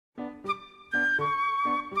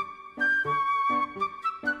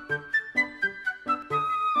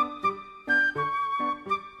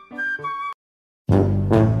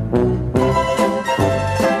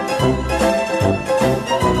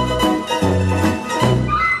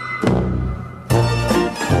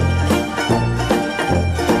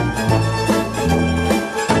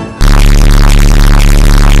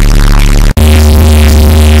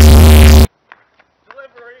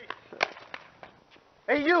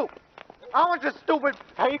I want your stupid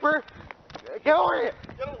paper. Get over here.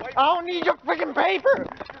 I don't need your freaking paper.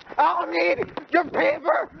 I don't need your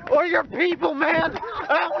paper or your people, man.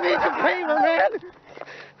 I don't need your paper, man.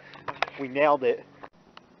 We nailed it.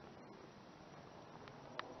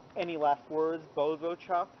 Any last words, Bozo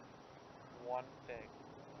Chuck? One thing.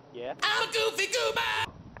 Yeah? I'm a goofy goober!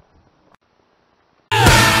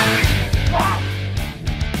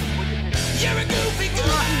 You're a goofy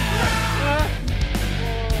goober!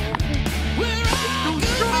 We're all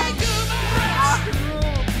goofy goobers!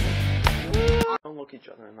 Don't look each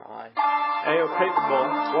other in the eye. Hey, yo,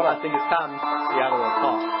 Paperboy, what? I think it's time we have a little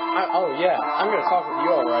talk. Oh yeah, I'm gonna talk with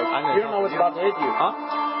you, alright? You don't know what's about to hit you. Huh?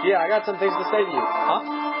 Yeah, I got some things to say to you. Huh?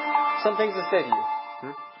 Some things to say to you.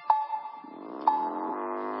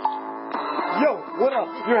 Yo, what up?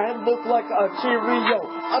 Your head looks like a Cheerio.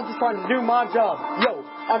 I'm just trying to do my job. Yo,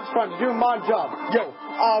 I'm just trying to do my job. Yo,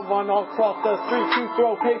 I run all across the street to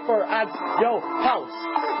throw paper at yo house.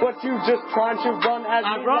 But you just trying to run at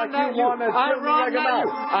me like you wanna kill me like a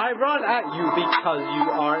mouse. I run at you because you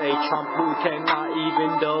are a chump who cannot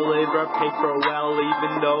even deliver paper well,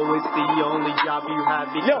 even though it's the only job you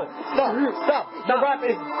have. Yo, stop. The rap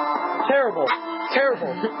is terrible.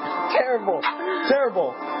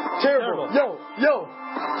 Yo,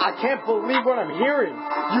 I can't believe what I'm hearing.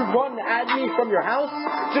 You run at me from your house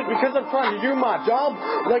just because I'm trying to do my job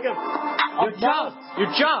like a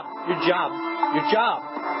Your job.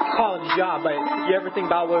 Call it a job, but you ever think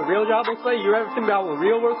about what a real job looks like? You ever think about what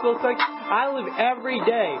real work looks like? I live every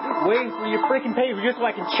day waiting for your freaking paper just so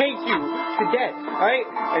I can chase you to death, alright?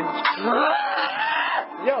 And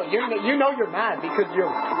yo, you know you're mad because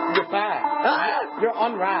you're bad. You're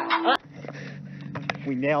unwrapped.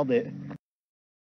 We nailed it.